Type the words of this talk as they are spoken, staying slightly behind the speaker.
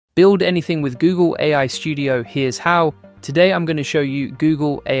Build anything with Google AI Studio. Here's how. Today I'm going to show you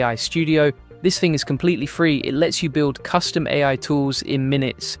Google AI Studio. This thing is completely free. It lets you build custom AI tools in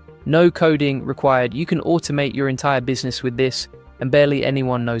minutes. No coding required. You can automate your entire business with this, and barely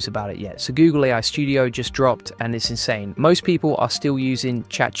anyone knows about it yet. So Google AI Studio just dropped and it's insane. Most people are still using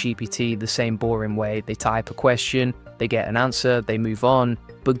ChatGPT the same boring way. They type a question, they get an answer, they move on.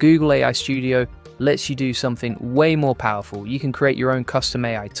 But Google AI Studio lets you do something way more powerful. You can create your own custom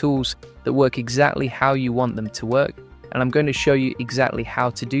AI tools that work exactly how you want them to work. And I'm going to show you exactly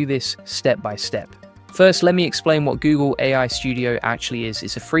how to do this step by step. First, let me explain what Google AI Studio actually is.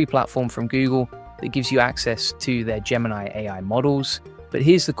 It's a free platform from Google that gives you access to their Gemini AI models. But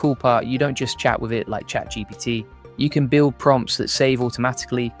here's the cool part, you don't just chat with it like ChatGPT. You can build prompts that save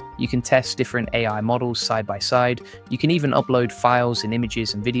automatically. You can test different AI models side by side. You can even upload files and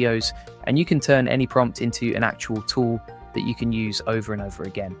images and videos, and you can turn any prompt into an actual tool that you can use over and over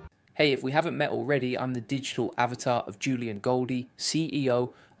again. Hey, if we haven't met already, I'm the digital avatar of Julian Goldie,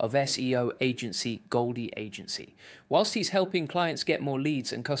 CEO of SEO agency Goldie Agency. Whilst he's helping clients get more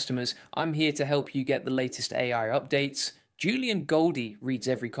leads and customers, I'm here to help you get the latest AI updates. Julian Goldie reads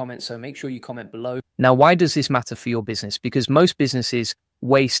every comment, so make sure you comment below. Now, why does this matter for your business? Because most businesses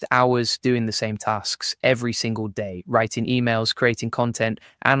waste hours doing the same tasks every single day, writing emails, creating content,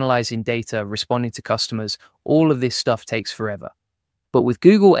 analyzing data, responding to customers. All of this stuff takes forever. But with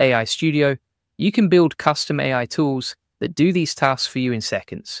Google AI Studio, you can build custom AI tools that do these tasks for you in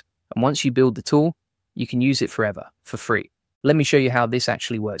seconds. And once you build the tool, you can use it forever, for free. Let me show you how this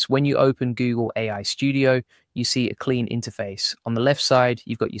actually works. When you open Google AI Studio, you see a clean interface. On the left side,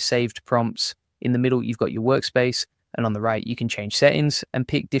 you've got your saved prompts. In the middle, you've got your workspace. And on the right, you can change settings and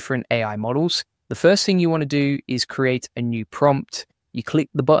pick different AI models. The first thing you want to do is create a new prompt. You click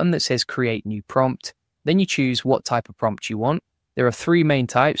the button that says Create New Prompt. Then you choose what type of prompt you want. There are three main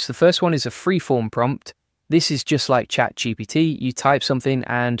types. The first one is a freeform prompt. This is just like ChatGPT. You type something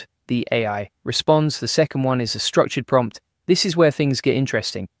and the AI responds. The second one is a structured prompt. This is where things get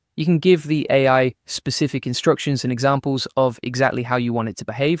interesting. You can give the AI specific instructions and examples of exactly how you want it to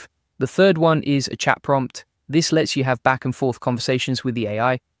behave. The third one is a chat prompt. This lets you have back and forth conversations with the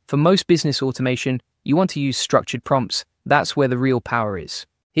AI. For most business automation, you want to use structured prompts. That's where the real power is.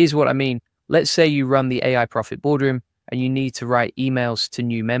 Here's what I mean. Let's say you run the AI Profit Boardroom and you need to write emails to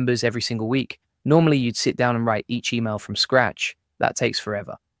new members every single week. Normally, you'd sit down and write each email from scratch. That takes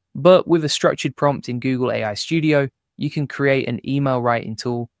forever. But with a structured prompt in Google AI Studio, you can create an email writing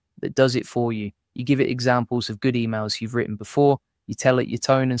tool that does it for you. You give it examples of good emails you've written before. You tell it your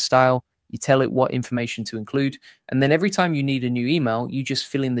tone and style. You tell it what information to include. And then every time you need a new email, you just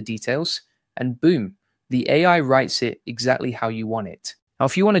fill in the details and boom, the AI writes it exactly how you want it. Now,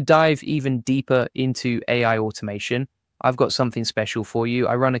 if you want to dive even deeper into AI automation, I've got something special for you.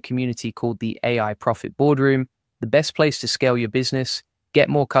 I run a community called the AI Profit Boardroom, the best place to scale your business, get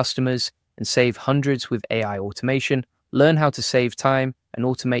more customers, and save hundreds with AI automation. Learn how to save time and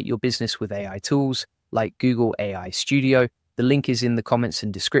automate your business with AI tools like Google AI Studio. The link is in the comments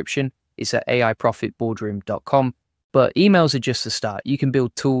and description. It's at aiprofitboardroom.com. But emails are just the start. You can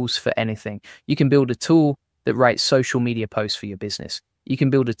build tools for anything. You can build a tool that writes social media posts for your business. You can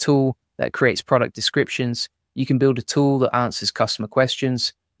build a tool that creates product descriptions. You can build a tool that answers customer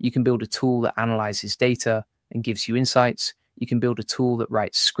questions. You can build a tool that analyzes data and gives you insights. You can build a tool that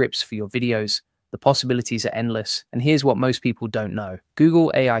writes scripts for your videos. The possibilities are endless. And here's what most people don't know.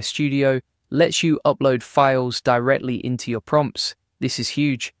 Google AI Studio lets you upload files directly into your prompts. This is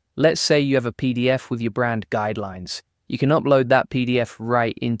huge. Let's say you have a PDF with your brand guidelines. You can upload that PDF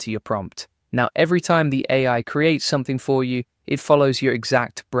right into your prompt. Now, every time the AI creates something for you, it follows your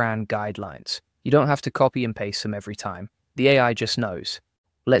exact brand guidelines. You don't have to copy and paste them every time. The AI just knows.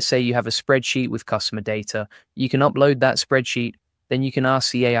 Let's say you have a spreadsheet with customer data. You can upload that spreadsheet, then you can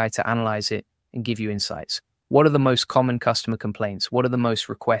ask the AI to analyze it and give you insights. What are the most common customer complaints? What are the most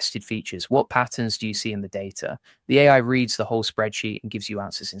requested features? What patterns do you see in the data? The AI reads the whole spreadsheet and gives you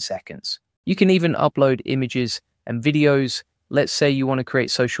answers in seconds. You can even upload images and videos. Let's say you want to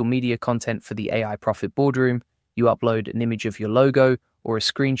create social media content for the AI Profit Boardroom. You upload an image of your logo or a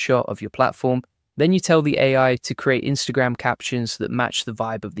screenshot of your platform. Then you tell the AI to create Instagram captions that match the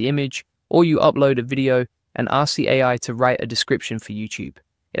vibe of the image, or you upload a video and ask the AI to write a description for YouTube.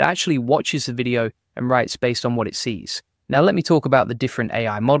 It actually watches the video and writes based on what it sees. Now let me talk about the different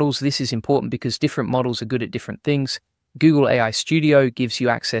AI models. This is important because different models are good at different things. Google AI Studio gives you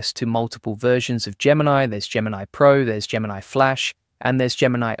access to multiple versions of Gemini. There's Gemini Pro, there's Gemini Flash, and there's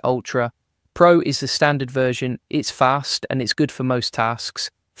Gemini Ultra. Pro is the standard version. It's fast and it's good for most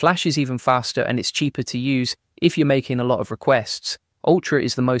tasks. Flash is even faster and it's cheaper to use if you're making a lot of requests. Ultra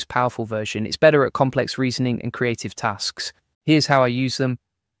is the most powerful version. It's better at complex reasoning and creative tasks. Here's how I use them.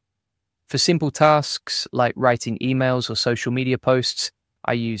 For simple tasks like writing emails or social media posts,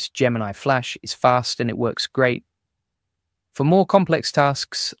 I use Gemini Flash. It's fast and it works great. For more complex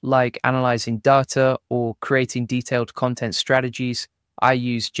tasks like analyzing data or creating detailed content strategies, I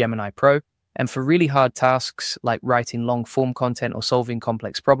use Gemini Pro. And for really hard tasks like writing long-form content or solving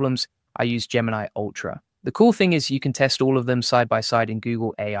complex problems, I use Gemini Ultra. The cool thing is you can test all of them side by side in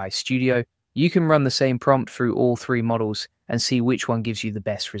Google AI Studio. You can run the same prompt through all three models and see which one gives you the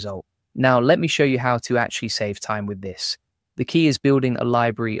best result. Now, let me show you how to actually save time with this. The key is building a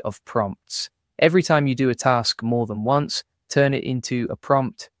library of prompts. Every time you do a task more than once, turn it into a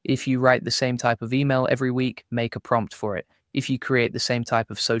prompt. If you write the same type of email every week, make a prompt for it. If you create the same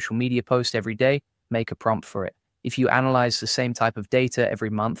type of social media post every day, make a prompt for it. If you analyze the same type of data every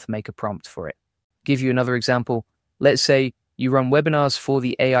month, make a prompt for it. Give you another example. Let's say you run webinars for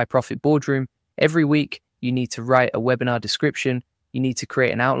the AI Profit Boardroom. Every week, you need to write a webinar description. You need to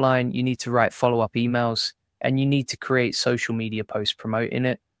create an outline. You need to write follow-up emails, and you need to create social media posts promoting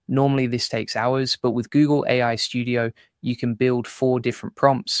it. Normally, this takes hours, but with Google AI Studio, you can build 4 different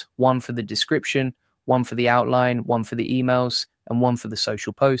prompts, one for the description, one for the outline, one for the emails, and one for the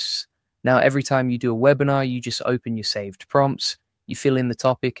social posts. Now, every time you do a webinar, you just open your saved prompts, you fill in the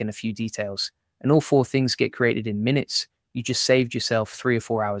topic and a few details, and all 4 things get created in minutes. You just saved yourself 3 or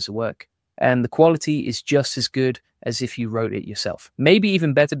 4 hours of work. And the quality is just as good as if you wrote it yourself. Maybe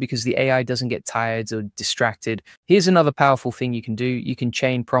even better because the AI doesn't get tired or distracted. Here's another powerful thing you can do. You can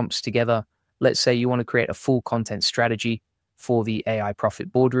chain prompts together. Let's say you want to create a full content strategy for the AI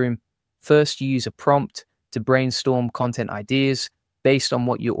Profit Boardroom. First, you use a prompt to brainstorm content ideas based on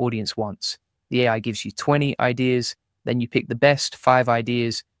what your audience wants. The AI gives you 20 ideas, then you pick the best 5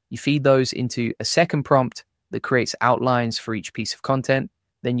 ideas. You feed those into a second prompt that creates outlines for each piece of content.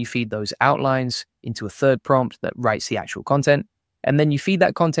 Then you feed those outlines into a third prompt that writes the actual content. And then you feed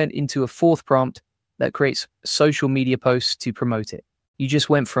that content into a fourth prompt that creates social media posts to promote it. You just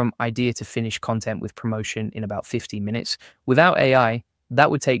went from idea to finished content with promotion in about 15 minutes. Without AI, that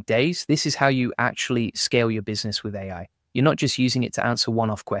would take days. This is how you actually scale your business with AI. You're not just using it to answer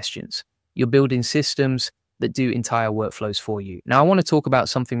one-off questions. You're building systems that do entire workflows for you. Now, I want to talk about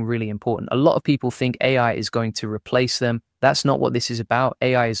something really important. A lot of people think AI is going to replace them. That's not what this is about.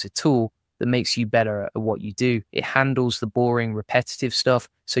 AI is a tool that makes you better at what you do. It handles the boring, repetitive stuff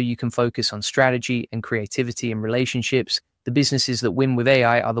so you can focus on strategy and creativity and relationships. The businesses that win with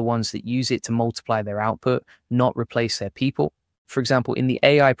AI are the ones that use it to multiply their output, not replace their people. For example, in the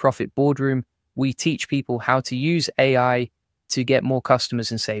AI Profit Boardroom, we teach people how to use AI to get more customers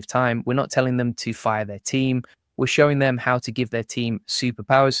and save time. We're not telling them to fire their team. We're showing them how to give their team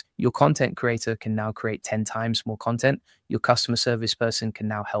superpowers. Your content creator can now create 10 times more content. Your customer service person can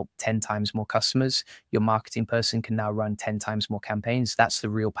now help 10 times more customers. Your marketing person can now run 10 times more campaigns. That's the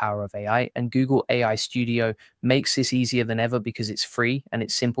real power of AI. And Google AI Studio makes this easier than ever because it's free and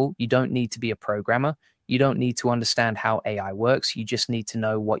it's simple. You don't need to be a programmer. You don't need to understand how AI works. You just need to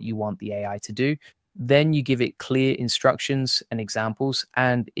know what you want the AI to do. Then you give it clear instructions and examples,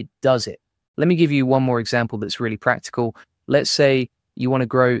 and it does it. Let me give you one more example that's really practical. Let's say you want to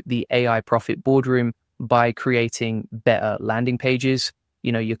grow the AI Profit Boardroom by creating better landing pages.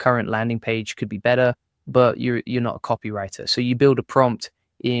 You know, your current landing page could be better, but you're not a copywriter. So you build a prompt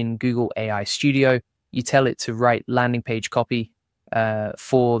in Google AI Studio. You tell it to write landing page copy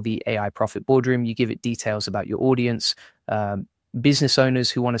for the AI Profit Boardroom. You give it details about your audience, business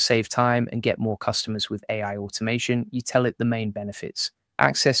owners who want to save time and get more customers with AI automation. You tell it the main benefits: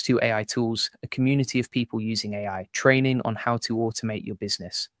 access to AI tools, a community of people using AI, training on how to automate your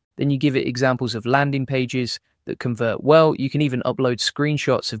business. Then you give it examples of landing pages that convert well. You can even upload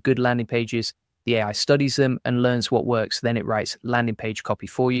screenshots of good landing pages. The AI studies them and learns what works. Then it writes landing page copy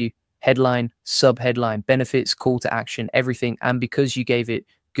for you: headline, sub-headline, benefits, call to action, everything. And because you gave it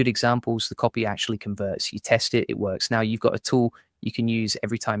good examples, the copy actually converts. You test it, it works. Now you've got a tool you can use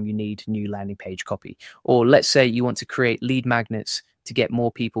every time you need new landing page copy. Or let's say you want to create lead magnets to get more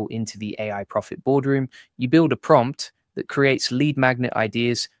people into the AI Profit Boardroom. You build a prompt that creates lead magnet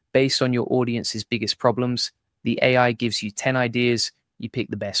ideas based on your audience's biggest problems. The AI gives you 10 ideas, you pick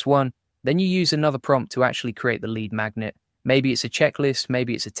the best one. Then you use another prompt to actually create the lead magnet. Maybe it's a checklist,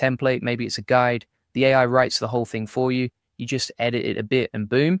 maybe it's a template, maybe it's a guide. The AI writes the whole thing for you. You just edit it a bit and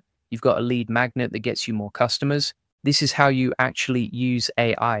boom, you've got a lead magnet that gets you more customers. This is how you actually use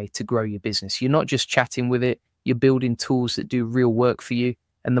AI to grow your business. You're not just chatting with it, you're building tools that do real work for you.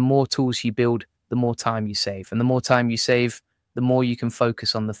 And the more tools you build, the more time you save. And the more time you save, the more you can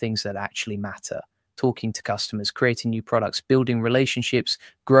focus on the things that actually matter. talking to customers, creating new products, building relationships,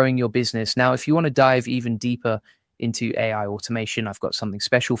 growing your business. Now, if you want to dive even deeper into AI automation, I've got something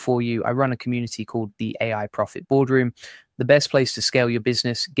special for you. I run a community called the AI Profit Boardroom, the best place to scale your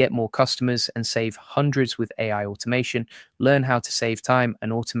business, get more customers, and save hundreds with AI automation. Learn how to save time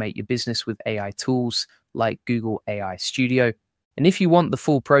and automate your business with AI tools like Google AI Studio. And if you want the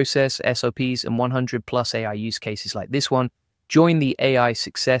full process, SOPs, and 100 plus AI use cases like this one, join the AI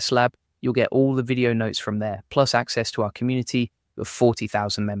Success Lab. You'll get all the video notes from there, plus access to our community of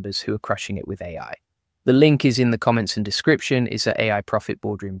 40,000 members who are crushing it with AI. The link is in the comments and description. It's at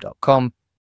aiprofitboardroom.com.